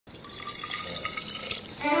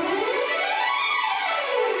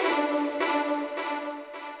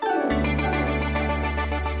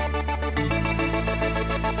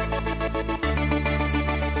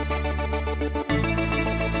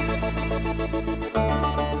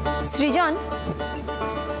সৃজন,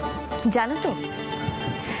 জানো তো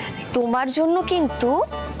তোমার জন্য কিন্তু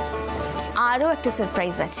আরো একটা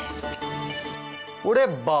সারপ্রাইজ আছে। ওরে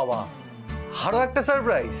বাবা, আরো একটা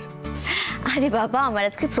সারপ্রাইজ? আরে বাবা, আমার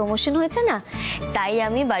আজকে প্রমোশন হয়েছে না, তাই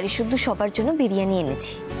আমি বাড়ি শুদ্ধ সবার জন্য বিরিয়ানি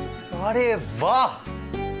এনেছি। আরে বাহ,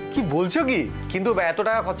 কি বলছো কি? কিন্তু এত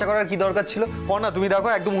টাকা খরচা করার কি দরকার ছিল? পর্ণা, তুমি দেখো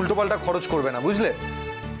একদম উল্টো পাল্টা খরচ করবে না, বুঝলে?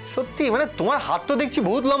 সত্যি মানে তোমার হাত তো দেখছি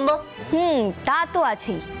বহুত লম্বা। তা তো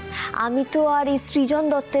আছেই, আমি তো আর এই সৃজন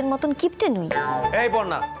দত্তের মতন কিপটে নই। এই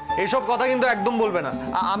পর্ণা, এসব কথা কিন্তু একদম বলবে না।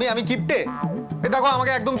 আমি কিপটে? দেখো,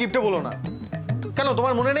 আমাকে একদম কিপটে বলো না। কেন,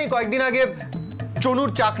 তোমার মনে নেই কয়েকদিন আগে চনুর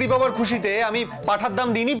চাকরি পাওয়ার খুশিতে আমি পাঠার দাম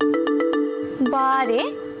দিইনি? বারে,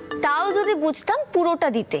 তাও যদি বুঝতাম পুরোটা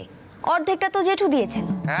দিতে, অর্ধেকটা তো জেঠু দিয়েছেন।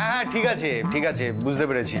 হ্যাঁ, ঠিক আছে, বুঝতে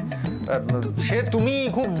পেরেছি। সে তুমি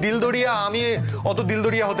খুব দিলদরিয়া, আমি অত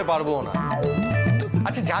দিলদরিয়া হতে পারবো না।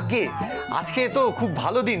 আচ্ছা যাকে, আজকে তো খুব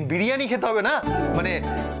ভালো দিন, বিরিয়ানি খেতে হবে না? মানে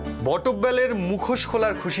বটব্যালের মুখোশ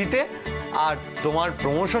খোলার খুশিতে আর তোমার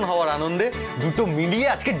প্রমোশন হওয়ার আনন্দে দুটো মিলিয়ে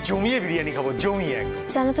আজকে জমিয়ে বিরিয়ানি খাবো, জমিয়ে।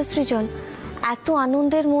 জানো তো সৃজন, এত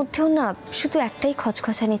আনন্দের মধ্যেও না শুধু একটাই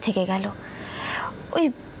খচখচানি থেকে গেল, ওই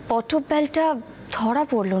বটব্যালটা ধরা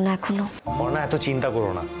পড়লো না এখনো। না, এত চিন্তা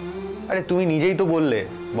করো না। আরে তুমি নিজেই তো বললে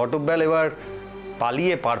বটব্যাল এবার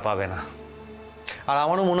পালিয়ে পার পাবে না, আর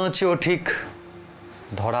আমারও মনে হচ্ছে ও ঠিক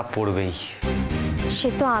ধরা পড়বেই। সে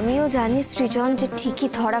তো আমিও জানি সৃজন যে ঠিকই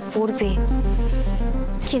ধরা পড়বে,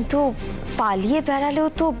 কিন্তু পালিয়ে বেড়ালেও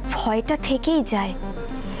তো ভয়টা থেকেই যায়।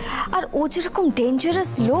 আর ও যেরকম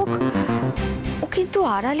ডেঞ্জারাস লোক, ও কিন্তু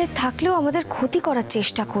আড়ালে থাকলেও আমাদের ক্ষতি করার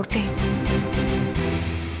চেষ্টা করবে।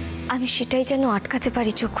 আমি সেটাই যেন আটকাতে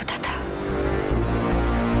পারি চক্ষু দাদা।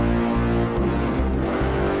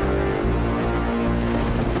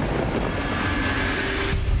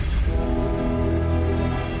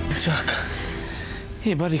 যাক,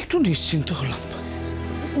 এবার একটু নিশ্চিন্ত হলাম।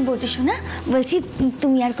 বটু শোনা, বলছি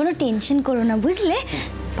তুমি আর কোনো টেনশন করো না, বুঝলে?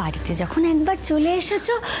 বাড়িতে যখন একবার চলে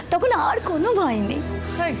এসেছো তখন আর কোনো ভয় নেই।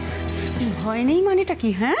 ভয় নেই মানেটা কি?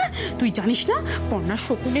 হ্যাঁ, তুই জানিস না পর্ণার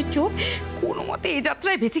শকুনের চোখ, কোনো মতে এই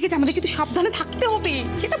যাত্রায় বেঁচে গেছে, আমাদের কিন্তু সাবধানে থাকতে হবে,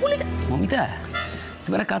 সেটা বলে যা। মমিতা,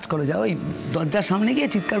 তুমি একটা কাজ করো, যাও ওই দরজার সামনে গিয়ে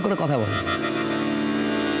চিৎকার করে কথা বলো।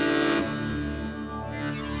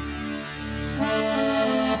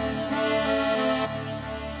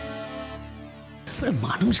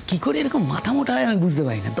 মানুষ কি করে এরকম মাথা মোটা হয় আমি বুঝতে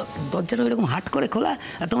পারি না। দরজাটা এরকম হাট করে খোলা,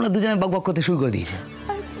 আর তোমরা দুজনে বক করতে শুরু করে দিয়েছে।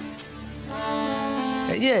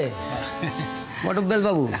 এই যে বটব্যাল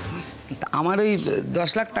বাবু, আমার ওই 10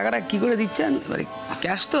 লাখ টাকাটা কি করে দিচ্ছেন?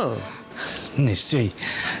 ক্যাশ তো? নিশ্চয়ই।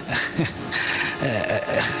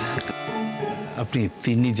 আপনি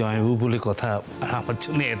তিন্নি জয়বাবু বলে কথা, আমার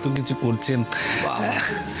জন্য এত কিছু করছেন।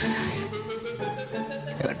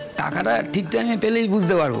 টাকাটা ঠিক টাইমে পেলেই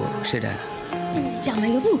বুঝতে পারবো সেটা।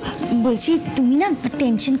 জামাইবাবু, বলছি তুমি না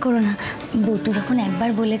টেনশন করো না, বটু যখন একবার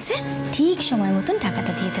বলেছে ঠিক সময় মতন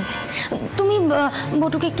টাকাটা দিয়ে দেবে। তুমি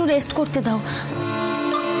বটুকে একটু রেস্ট করতে দাও।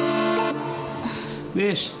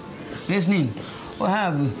 বেশ বেশ নিন। ও হ্যাঁ,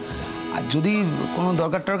 আর যদি কোনো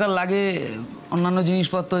দরকার লাগে, অন্যান্য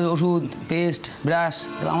জিনিসপত্র, ওষুধ, পেস্ট, ব্রাশ,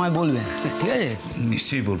 আমায় বলবেন, ঠিক আছে?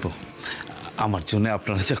 নিশ্চয়ই বলবো। আমার জন্য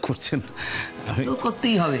আপনারা যা করছেন আমি তো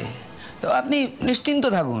করতেই হবে। তো আপনি নিশ্চিন্ত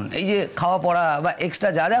থাকুন, এই যে খাওয়া পড়া বা এক্সট্রা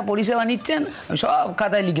যা যা পরিষেবা নিচ্ছেন আমি সব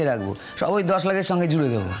খাতায় লিখে রাখবো, সব ওই 10 লাখের সঙ্গে জুড়ে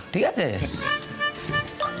দেবো, ঠিক আছে?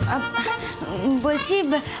 বলছি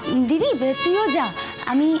দিদি, তুইও যা,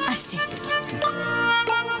 আমি আসছি।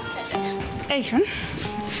 এই শোন,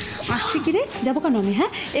 আসছি কি রে? যাবো কেন আমি?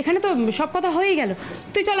 হ্যাঁ, এখানে তো সব কথা হয়েই গেল,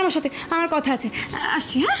 তুই চল আমার সাথে, আমার কথা আছে,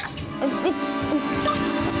 আসছি। হ্যাঁ,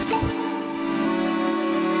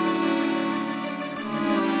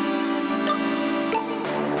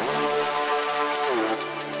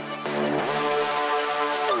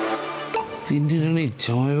 তিন্নি রানী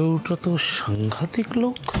জামাইবাবুটা তো সাংঘাতিক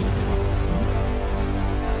লোক।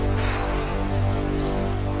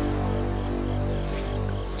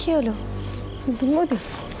 কি হলো দুর্মতি,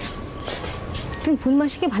 তুমি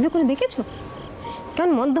ফুলমাসিকে ভালো করে দেখেছো?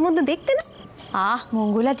 কেমন মধ্যে মধ্যে দেখতে না?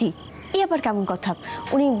 মঙ্গলাদি, এ আবার কেমন কথা?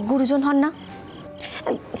 উনি গুরুজন হন না?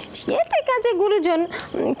 সেটা কাজে গুরুজন,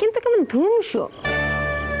 কিন্তু কেমন ধ্বংস।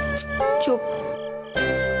 চুপ।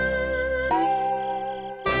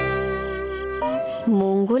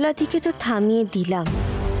 মঙ্গলাদিকে তো থামিয়ে দিলাম,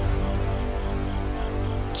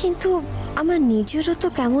 কিন্তু আমার নিজেরও তো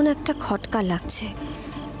কেমন একটা খটকা লাগছে।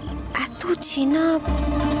 এত চেনা,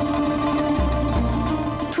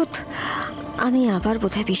 আমি আবার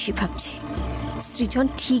বোধহয় বেশি ভাবছি। সৃজন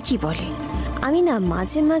ঠিকই বলে, আমি না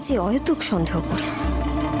মাঝে মাঝে অহেতুক সন্দেহ করি।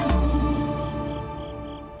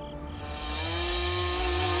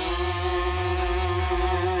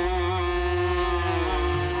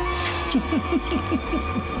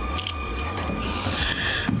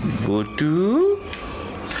 বটু,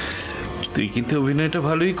 তুই কিন্তু অভিনয়টা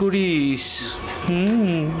ভালোই করিস।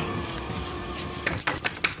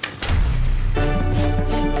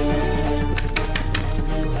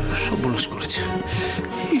 সর্বনাশ করেছে,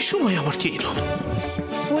 এই সময় আবার কে এলো?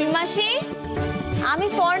 ফুলমাসি, আমি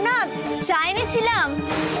পর্ণা, চা এনেছিলাম।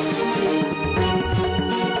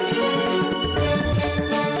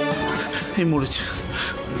 এই মরেছে,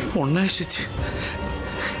 পর্ণা এসেছে,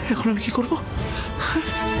 এখন আমি কি করবো?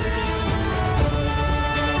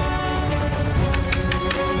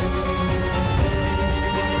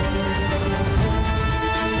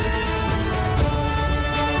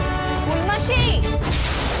 ফুলমাসি,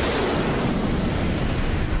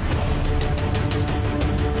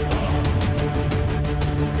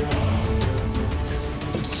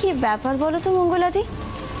 কি ব্যাপার বলো তো মঙ্গলাদি?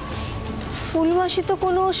 ফুলমাসি তো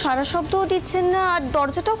কোনো সারা শব্দও দিচ্ছেন না আর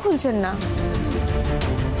দরজাটাও খুলছেন না।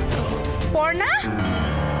 পর্ণা,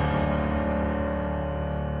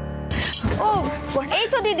 ও এই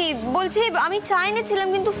তো দিদি, বলছি আমি চা এনেছিলাম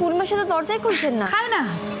কিন্তু ফুলমাসি তো দরজাই খুলছেন না। খায় না,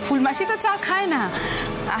 ফুলমাসি তো চা খায় না।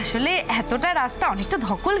 আসলে এতটা রাস্তা অনেকটা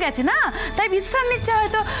ধকল গেছে না, তাই বিশ্রাম নিচ্ছে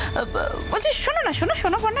হয়তো। বলছি শোনো না, শোনো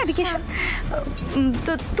শোনো পর্ণা, এদিকে এসো।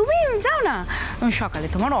 তো তুমি যাও না, সকালে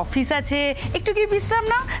তোমার অফিস আছে, একটু কি বিশ্রাম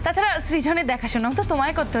নাও। তাছাড়া সৃজনের দেখাশোনাও তো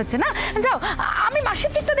তোমায় করতে হচ্ছে না। যাও, আমি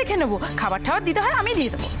মাসের দিকটা দেখে নেবো, খাবার টাবার দিতে হয় আমি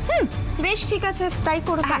দিয়ে দেবো। বেশ ঠিক আছে, তাই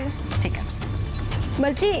করো। হ্যাঁ ঠিক আছে।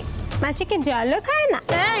 বলছি মাসিকে জলও খায় না?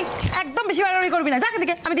 এই একদম বেশি বাড়াবাড়ি করবি না, যাকে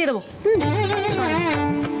দিকে আমি দিয়ে দেবো।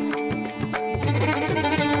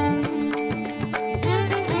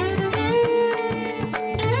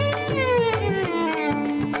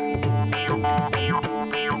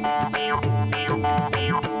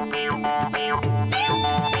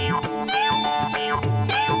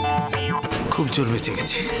 খুব জোর বেঁচে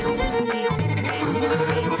গেছি।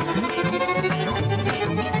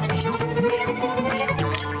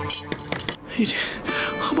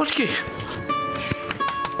 আবার কে?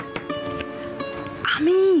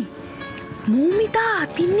 আমি মৌমিতা,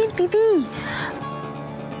 তিন্নির দিদি।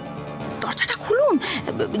 দরজাটা খুলুন,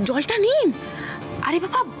 জলটা নিন। আরে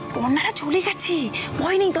বাবা, বন্যারা চলে গেছে,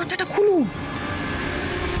 ভয় নেই, দরজাটা খুলুন।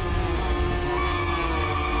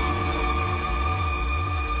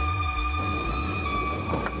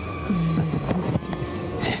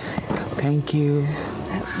 Thank you.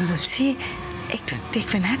 বলছি একটু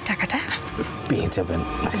দেখবেন হ্যাঁ টাকাটা? পেয়ে যাবেন।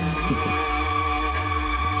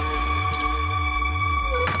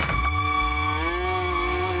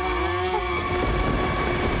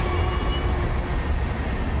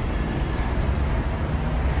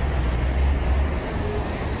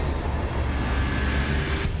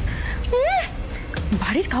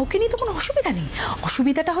 বাড়ির কাউকে নিয়ে তো কোনো অসুবিধা নেই,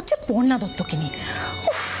 অসুবিধাটা হচ্ছে পর্ণা দত্তকে নিয়ে।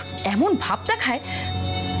 উফ, এমন ভাব দেখায়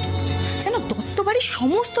যেন দত্ত বাড়ির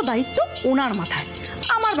সমস্ত দায়িত্ব ওনার মাথায়।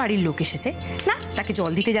 আমার বাড়ির লোক এসেছে না, তাকে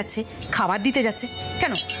জল দিতে যাচ্ছে, খাবার দিতে যাচ্ছে,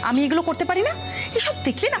 কেন আমি এগুলো করতে পারি না? এসব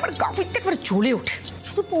দেখলে না আমার গা পিত্তে একবার জ্বলে ওঠে।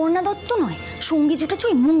 শুধু পর্ণা দত্ত নয়, সঙ্গী জুটেছে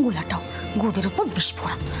ওই মঙ্গলাটাও, গোদের ওপর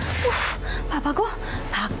বিস্ফোরণ। উফ বাবা গো,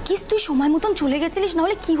 ভাগ্যিস তুই সময় মতন চলে গেছিলিস,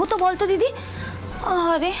 নাহলে কি হতো বলতো দিদি?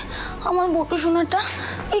 আরে আমার বটু সোনাটা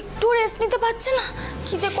একটু রেস্ট নিতে পারছে না,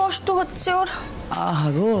 কি যে কষ্ট হচ্ছে ওর। আহা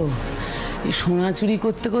গো, এই সোনা চুরি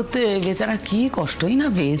করতে করতে বেচারা কি কষ্টই না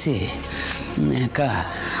পেয়েছে একা।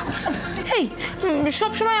 এই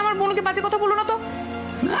সবসময় আমার বোনকে বাজে কথা বলো না তো।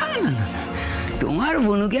 না না না, তোমার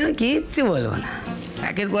বোনুকে আমি কিচ্ছু বলবো না।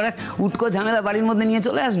 একের পর এক উটকো ঝামেলা বাড়ির মধ্যে নিয়ে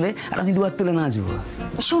চলে আসবে আর আমি দুয়ার তুলে নাচবো।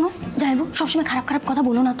 শোনো যাইবো, সবসময় খারাপ খারাপ কথা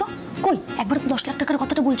বলো না তো। কই একবার 10 লাখ টাকার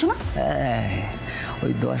কথাটা বলছো না?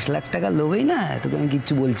 ওই 10 লাখ টাকা লোভেই না তোকে আমি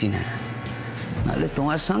কিচ্ছু বলছি না, নাহলে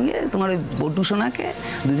তোমার সঙ্গে তোমার ওই বটু সোনাকে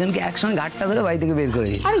দুজনকে একসঙ্গে ঘাটটা ধরে বাড়ি থেকে বের করে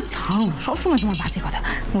দিই। আরে ছাড়ো, সবসময় তোমার বাজে কথা।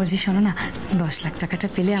 বলছি শোনো না, 10 লাখ টাকাটা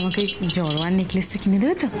পেলে আমাকে জড়োয়ার নেকলেসটা কিনে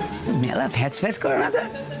দেবে তো? মেলা ফ্যাচ ফ্যাচ করো না তো,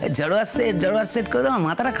 জড়োয়ার সেট করে দাও,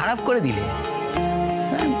 মাথাটা খারাপ করে দিলে।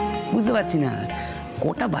 বুঝতে পারছি না,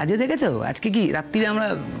 কটা বাজে দেখেছো? আজকে কি রাত্রিরে আমরা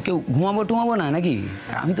কেউ ঘুমাবো না নাকি?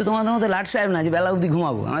 আমি তো তোমাদের মতো লাট সাহেব না যে বেলা অবধি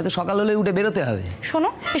ঘুমাবো, আমি তো সকাল হলে উঠে বেরোতে হবে। শোনো,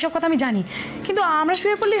 এসব কথা আমি জানি, কিন্তু আমরা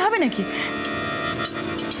শুয়ে পড়লেই হবে নাকি?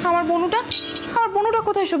 আমার বনুটা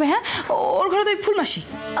কোথায় শোবে? হ্যাঁ, ওর ঘরে তো ফুলমাসি।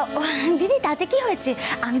 দিদি তাতে কি হয়েছে,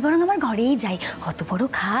 আমি বরং আমার ঘরেই যাই, অত বড়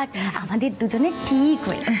খাট আমাদের দুজনের ঠিক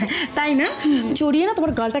হয়েছে। তাই না? চড়িয়ে না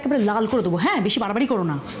তোমার গালটা একেবারে লাল করে দেবো। হ্যাঁ, বেশি বাড়াবাড়ি করো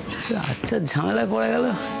না। আচ্ছা, ঝামেলায় পড়ে গেল।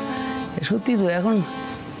 সত্যি তো, এখন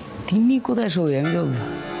তিন্নি কোথায় শোবে? আমি তো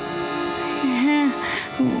হ্যাঁ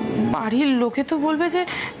বাড়ির লোকে তো বলবে যে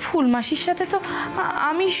ফুলমাসির সাথে তো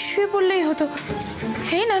আমি শুয়ে পড়লেই হতো।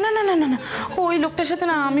 এই না না না না না না, ওই লোকটার সাথে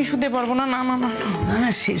না আমি শুতে পারবো না। না না না না না,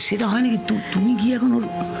 সেটা হয় নাকি? তুমি কি এখন ওর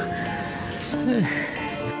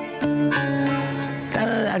তার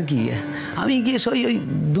আর কি, আমি গিয়ে সই ওই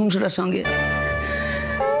ধুমসোটার সঙ্গে।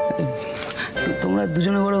 তোমরা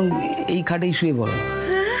দুজনে বরং এই খাটেই শুয়ে পড়ো।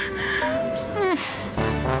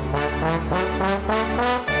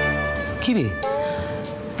 কি রে,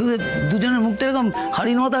 তোদের দুজনের মুখটা এরকম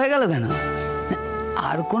হাড়ির মতো হয়ে গেল কেন?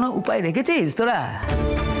 আর কোনো উপায় রেখেছিস তোরা?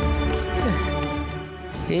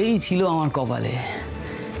 এই ছিল আমার কপালে,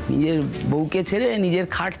 নিজের বউকে ছেড়ে, নিজের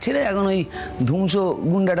খাট ছেড়ে এখন ওই ধুমসো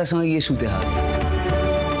গুন্ডাটার সঙ্গে গিয়ে শুতে হয়।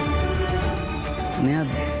 নেয়া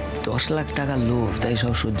 10 লাখ টাকার লোভ, তাই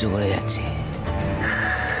সব সহ্য করে যাচ্ছে।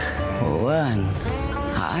 ভগবান,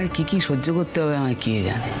 আর কি কি সহ্য করতে হবে আমায় কে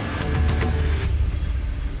জানে।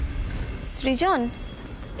 সৃজন,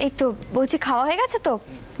 এই তো বলছি খাওয়া হয়ে গেছে তো,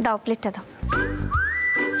 দাও প্লেটটা দাও।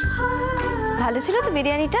 ভালো ছিল তো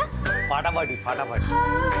বিরিয়ানিটা? ফাটাফাটি ফাটাফাটি।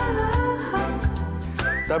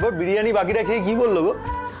 তারপর বিরিয়ানি বাকিটা খেয়ে কি বললো গো?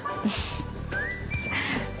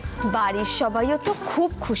 বাড়ির সবাইও তো খুব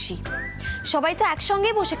খুশি, সবাই তো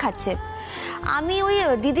একসঙ্গেই বসে খাচ্ছে। আমি ওই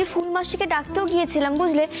দিদি ফুলমাসিকে ডাকতেও গিয়েছিলাম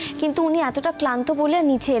বুঝলে, কিন্তু উনি এতটা ক্লান্ত বলে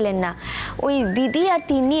নিচে এলেন না। ওই দিদি আর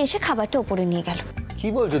তিন্নি এসে খাবারটা ওপরে নিয়ে গেল। কি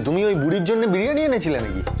বলছো, তুমি ওই বুড়ির জন্য বিরিয়ানি এনেছিলে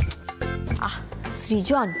নাকি? আহ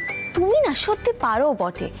সৃজন, তুমি না সত্যি পারো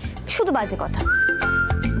বটে, শুধু বাজে কথা।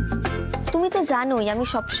 তুমি তো জানোই আমি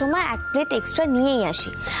সবসময় 1 প্লেট এক্সট্রা নিয়েই আসি,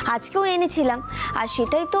 আজকেও এনেছিলাম, আর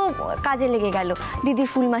সেটাই তো কাজে লেগে গেল। দিদির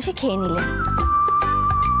ফুলমাসি খেয়ে নিলেন।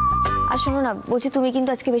 আর শোনো না, বলছি তুমি কিন্তু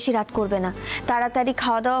আজকে বেশি রাত করবে না, তাড়াতাড়ি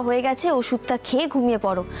খাওয়া দাওয়া হয়ে গেছে, ওষুধটা খেয়ে ঘুমিয়ে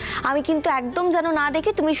পড়ো। আমি কিন্তু একদম যেন না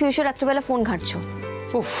দেখে তুমি শুয়ে শুয়ে রাত্রিবেলা ফোন ঘাঁটছো।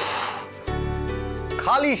 উফ,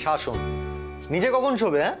 খালি শাসন। নিজে কখন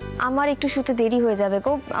শোবে? হ্যাঁ, আমার একটু শুতে দেরি হয়ে যাবে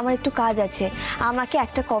গো, আমার একটু কাজ আছে, আমাকে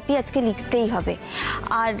একটা কপি আজকে লিখতেই হবে।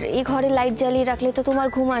 আর এই ঘরে লাইট জ্বালিয়ে রাখলে তো তোমার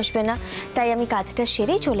ঘুম আসবে না, তাই আমি কাজটা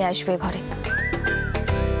সেরেই চলে আসবে ঘরে।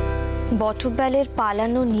 বটব্যালের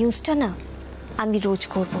পালানো নিউজটা না আমি রোজ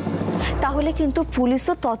করব, তাহলে কিন্তু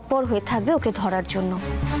পুলিশও তৎপর হয়ে থাকবে ওকে ধরার জন্য।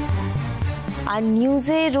 আর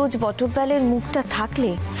নিউজে রোজ বটব্যালের মুখটা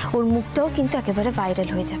থাকলে ওর মুখটাও কিন্তু একেবারে ভাইরাল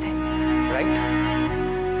হয়ে যাবে। রাইট,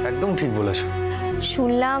 একদম ঠিক বলেছো।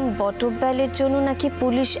 শুনলাম বটব্যালের জন্য নাকি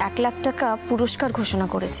পুলিশ 1 লাখ টাকা পুরস্কার ঘোষণা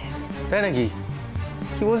করেছে। তাই নাকি?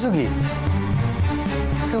 কি বলছো কি?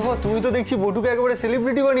 তুমি তো দেখছি বটুকে একেবারে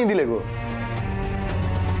সেলিব্রিটি বানিয়ে দিলে গো।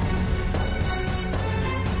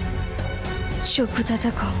 সভ্যতা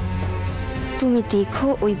দেখো, তুমি দেখো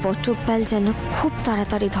ওই বটব্যাল যেন খুব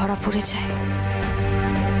তাড়াতাড়ি ধরা পড়ে যায়।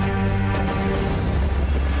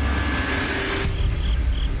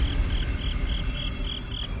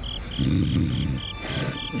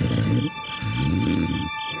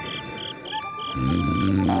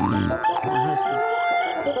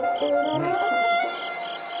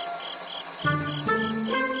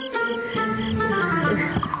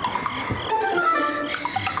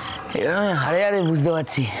 এবার আমি হারে হারে বুঝতে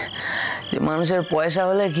পারছি যে মানুষের পয়সা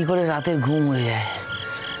হলে কি করে রাতের ঘুম উড়ে যায়।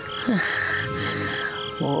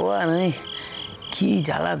 ও আর আমি কি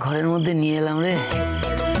জ্বালা ঘরের মধ্যে নিয়ে এলাম রে,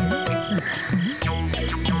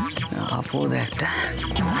 আপদ একটা।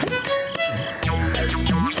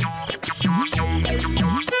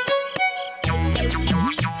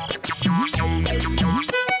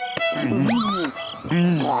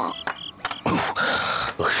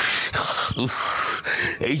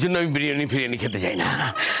 এই জন্য আমি বিরিয়ানি খেতে যাই না,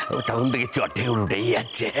 তখন থেকে চটে উঠেই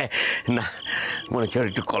যাচ্ছে না। মনে হচ্ছে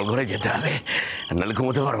একটু কল ঘরে যেতে হবে, নাহলে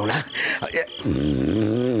ঘুমোতে পারবো না।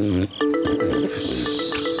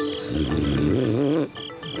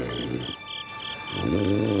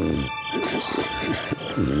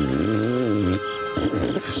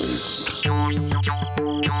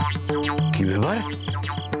 কি ব্যাপার,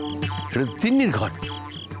 এটা তিন্নির ঘর,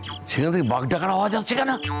 সেখান থেকে বাঘ ডাকার আওয়াজ আসছে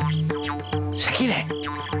কেন? সে কি রে,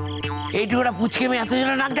 এইটুকুটা পুচকে মেয়ে এত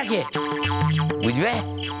জনে নাক ডাকে, বুঝবে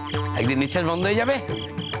একদিন নিঃশ্বাস বন্ধ হয়ে যাবে।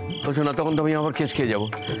 বলছো না, তখন তো আমি আবার কেস খেয়ে যাবো।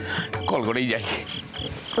 কল করেই যাই।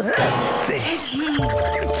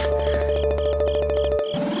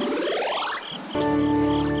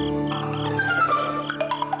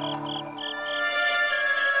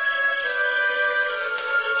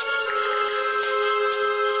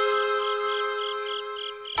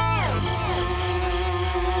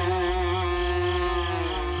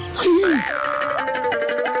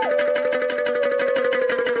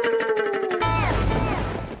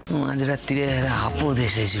 মাঝরাত্রিরে আপদ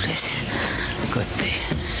এসে জুড়েছে করতে।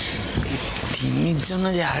 তিন্নির জন্য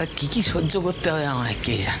যে আর কি কি সহ্য করতে হবে আমায়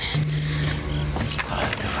কে জানে।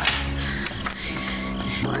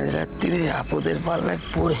 মাঝ রাত্রিরে আপদের পাল্লায়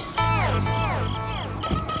পড়ে।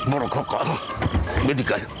 বড় খোকা,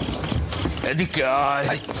 এদিকে আয়, এদিকে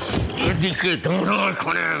আয়, এদিকে তোমরা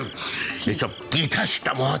এখানে এসব কি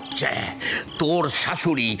ঠাসটা হচ্ছে? তোর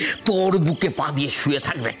শাশুড়ি তোর বুকে পা দিয়ে শুয়ে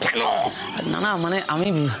থাকবে কেন? না না, মানে আমি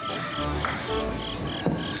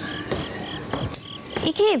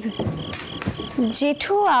কি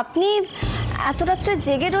জেঠু, আপনি এত রাত্রে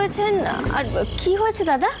জেগে রয়েছেন? আর কি হয়েছে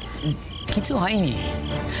দাদা? কিছু হয়নি।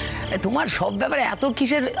 তোমার সব ব্যাপারে এত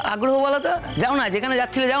কিসের আগ্রহ বলো তো? যাও না, যেখানে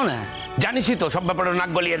যাচ্ছিলে যাও না। জানিসই তো সব ব্যাপারে নাক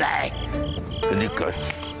গলিয়ে দেয়। এদিকে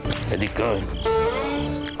এদিকে,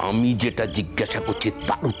 আমি যেটা জিজ্ঞাসা করছি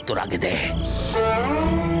তার উত্তর আগে দে।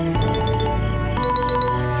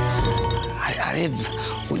 আরে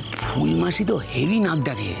ওই ফুলমাসি তো হেভি নাক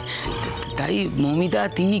ডাকে, তাই মৌমিতা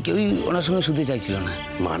তিন্নি কেউই ওনার সঙ্গে শুতে চাইছিল না।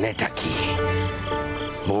 মানেটা কি?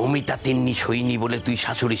 মৌমিতা তিন্নি সইনি বলে তুই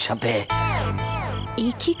শাশুড়ির সাথে? এ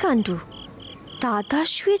কি কাণ্ড! দাদা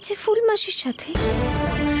শুয়েছে ফুলমাসির সাথে?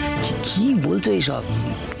 কি বলছো এইসব?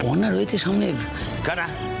 পর্ণা রয়েছে সামনে। কারা?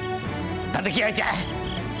 তাতে কি হয়েছে?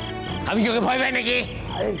 আমি কি ওকে ভয় পাই নাকি?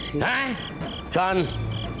 হ্যাঁ শোন,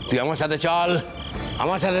 তুই আমার সাথে চল,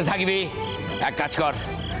 আমার সাথে থাকবি। এক কাজ কর,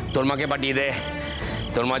 তোর মাকে পাঠিয়ে দে।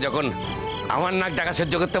 তোর মা যখন আমার নাক ডাকা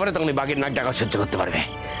সহ্য করতে পারে তখন বাকির নাক ডাকা সহ্য করতে পারবে।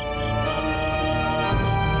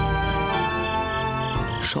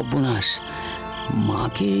 সর্বনাশ,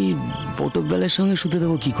 মাকে বটব্যালের সঙ্গে শুতে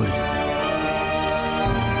দেবো কি করে?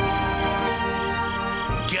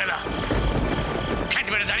 কি হলো? ঠ্যাট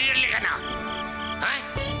মেরে দাঁড়িয়ে রইলি কেন? হ্যাঁ,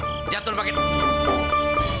 যা তোর মাকে।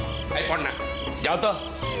 এই পড়না, যাও তো,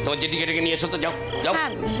 তোমার জেঠি কেটে নিয়ে এসো তো, যাও যাও।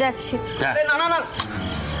 হ্যাঁ যাচ্ছি। না না না,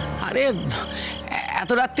 আরে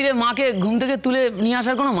এত রাত্রিরে মাকে ঘুম থেকে তুলে নিয়ে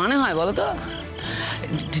আসার কোনো মানে হয় বলো তো?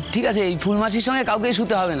 ঠিক আছে, এই ফুলমাসির সঙ্গে কাউকে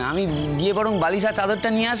শুতে হবে না। আমি গিয়ে বরং বালিশ আর চাদরটা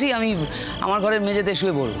নিয়ে আসি, আমি আমার ঘরের মেঝেতে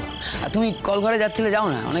শুয়ে পড়বো। আর তুমি কল ঘরে যাচ্ছিলে যাও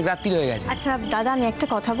না, অনেক রাত্রি হয়ে গেছে। আচ্ছা দাদা, আমি একটা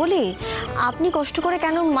কথা বলি, আপনি কষ্ট করে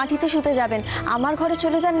কেন মাটিতে শুতে যাবেন? আমার ঘরে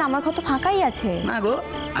চলে যান না, আমার ঘর তো ফাঁকাই আছে। না গো,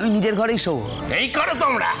 আমি নিজের ঘরেই শোবো। এই করো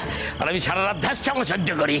তোমরা, আর আমি সারা রাত ধ্যাস চামচ সহ্য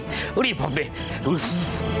করি। উড়ি ভাববে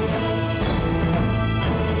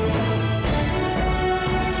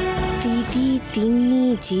দিদি, তিন্নি,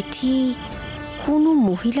 জেঠি কোনো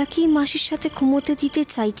মহিলাকেই মাসির সাথে ঘুমোতে দিতে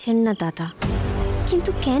চাইছেন না দাদা।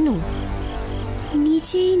 কিন্তু কেন?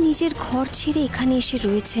 নিজেই নিজের ঘর ছেড়ে এখানে এসে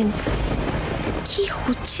রয়েছেন। কি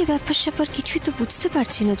হচ্ছে ব্যাপার স্যাপার কিছুই তো বুঝতে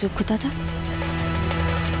পারছি না যোগ্য দাদা।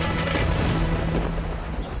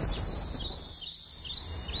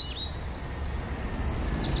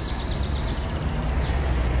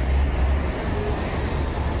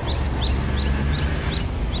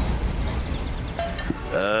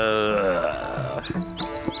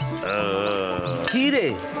 কি রে,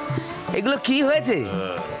 এগুলো কি হয়েছে?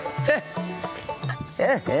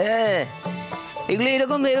 এগুলো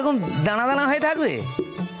এরকম এরকম দানা দানা হয়ে থাকবে?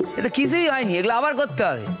 এটা কিছুই হয়নি, এগুলো আবার করতে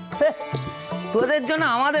হবে। তোদের জন্য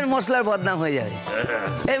আমাদের মশলার বদনাম হয়ে যাবে।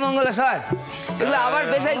 এই মঙ্গলা সর, এগুলো আবার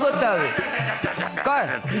পেশাই করতে হবে। কর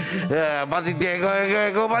বাদিক দিয়ে এগো এগো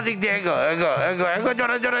এগো, বাদিক দিয়ে এগো এগো এগো এগো,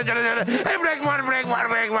 জোরে জোরে জোরে জোরে। এই ব্রেক মার ব্রেক মার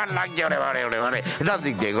ব্রেক মার, লাগছে ওরে মারে ওরে মারে। ডান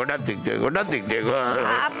দিক দিয়ে এগো, ডান দিক দিয়ে এগো, ডান দিক দিয়ে এগো।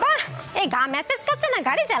 আব্বা এই গা ম্যাচেজ করছে না,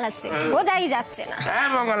 গাড়ি চালাচ্ছে, বোঝাই যাচ্ছে না। হ্যাঁ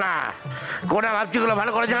মঙ্গলা, কোনটা ভাবছি গুলো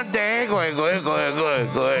ভালো করে জানতে। এগো এগো এগো এগো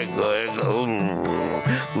এগো এগো এগো।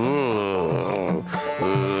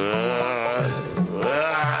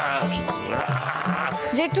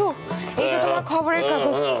 জেঠু, এই যে তোমার খবরের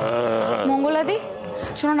কাগজ। মঙ্গলাদি,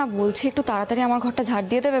 শোনো না, বলছি একটু তাড়াতাড়ি আমার ঘরটা ঝাড়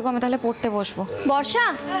দিয়ে দেবে গো, আমি তাহলে পড়তে বসবো। বর্ষা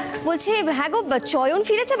বলছি, হ্যাঁ গো, চয়ন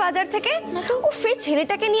ফিরেছে বাজার থেকে। ও ফের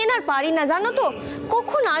ছেলেটাকে নিয়ে না আর পারি না, জানো তো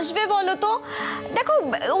কখন আসবে বলো তো? দেখো,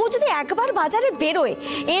 ও যদি একবার বাজারে বেরোয়,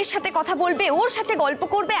 এর সাথে কথা বলবে, ওর সাথে গল্প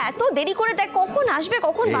করবে, এত দেরি করে দেখ কখন আসবে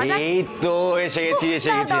কখন বাজার। এই তো এসে গেছি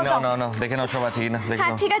নাও নাও নাও, দেখে নাও সব আছে কিনা।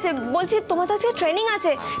 হ্যাঁ ঠিক আছে, বলছি তোমার তো আজকে ট্রেনিং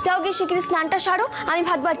আছে, যাও গিয়ে শিগগিরই স্নানটা সারো, আমি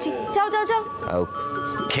ভাত বাড়ছি। যাও যাও যাও।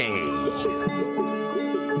 ওকে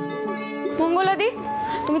মঙ্গলাদি,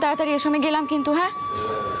 তুমি তাড়াতাড়ি এসো, আমি গেলাম কিন্তু। হ্যাঁ,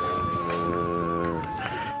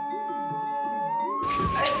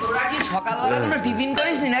 তোরা কি সকালবেলা কোনো টিফিন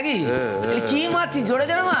করিস নি নাকি? কি মারছিস? জোরে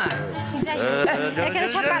জোরে মার। যাই, এখানে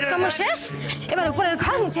সব কাজকর্ম শেষ, এবার উপরের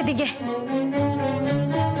ঘর মুছে দিকে।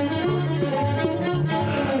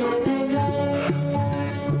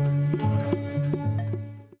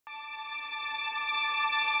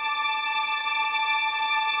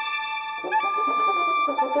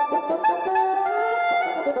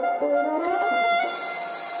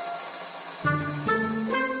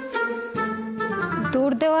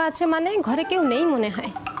 দৌড় দেওয়া আছে মানে ঘরে কেউ নেই মনে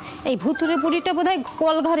হয়। এই ভুতুরে বুড়িটা বোধহয়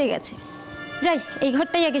কল ঘরে গেছে। যাই, এই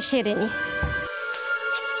ঘরটাই আগে সেরে নি।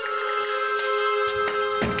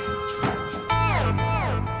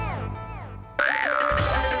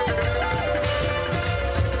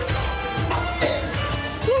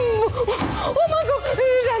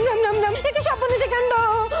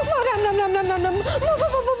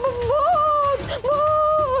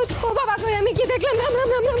 দেখলাম। রাম রাম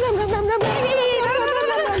রাম রাম রাম রাম রাম রাম।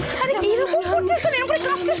 আরে এরকম করছিস কেন? এরকম করে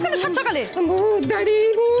কাঁপছিস কেন সাত সকালে? ভূত দাড়ি,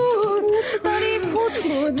 ভূত দাড়ি, ভূত।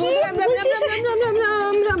 কি বলছিস?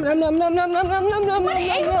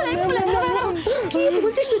 কি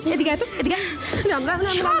বলছিস তুই? এদিকে আয় তো, এদিকে আয়। রাম রাম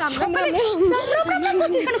রাম রাম রাম সকালে রাম রাম রাম রাম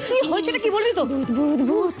করছিস কেন? কি হয়েছে কি বলবি তো? ভূত ভূত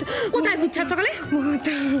ভূত। কোথায় ভূত সাত সকালে? ভূত।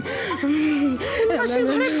 মাসির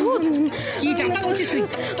ঘরে ভূত? কি জানতা বলছিস তুই?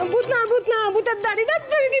 ভূত না, ভূত না, ভূতের দাড়ি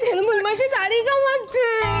দেখতে কি ফুলমাসি দাড়ি কামাচ্ছে।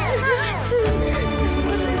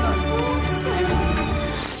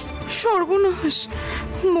 সর্বনাশ,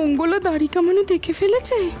 মঙ্গলা দাড়ি কামানো দেখে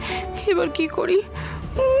ফেলেছে। এবার কি করি?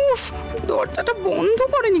 উফ, দরজাটা বন্ধ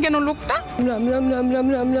করেনি কেন লোকটা? রাম রাম রাম রাম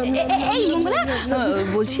রাম রাম। এই মঙ্গলা,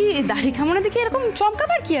 বলছি দাড়ি কামানো দেখে এরকম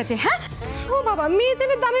চমকাবার কি আছে? হ্যাঁ, ও বাবা, মেয়ে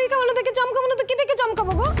ছেলের দামের কামানো দেখে চমকাবো না তো কি দেখে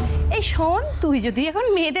চমকাবো গো? এই শোন, তুই যদি এখন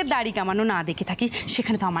মেয়েদের দাড়ি কামানো না দেখে থাকিস,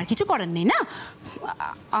 সেখানে তো আমার কিছু করার নেই না।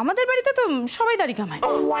 আমাদের বাড়িতে তো সবাই দাড়ি কামায়,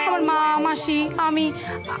 আমার মা, মাসি, আমি।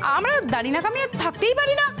 আমরা দাড়ি না কামিয়ে থাকতেই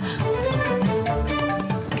পারি না।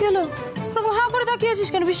 কি হলো? হাঁ করে তাকিয়ে আছিস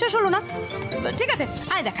কেন? বিশ্বাস হলো না? ঠিক আছে,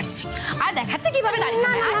 আয় দেখাচ্ছি, আয় দেখাচ্ছি কিভাবে দাড়ি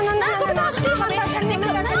কামায়। তোকে তো আসতেই হবে।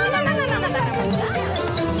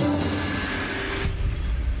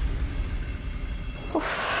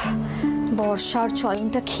 বর্ষার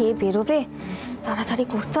চয়নটা খেয়ে বেরোবে, তাড়াতাড়ি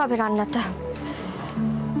করতে হবে রান্নাটা।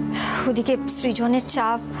 ওদিকে সৃজনের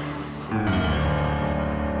চাপ।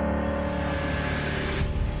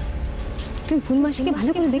 তুমি ফুলমাসিকে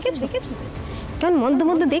ভালো করে দেখেছো? কেমন মন্দ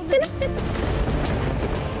মন্দ দেখতে না?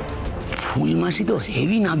 ফুলমাসি তো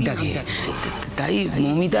হেভি নাক ডাকে, তাই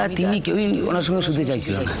মমিতা তিনি কেউই ওনার সঙ্গে শুতে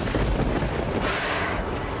চাইছিল না।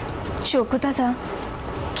 যোগ্য দাদা,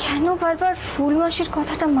 কেন বারবার ফুলমাসির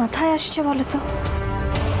কথাটা মাথায় আসছে বলো তো?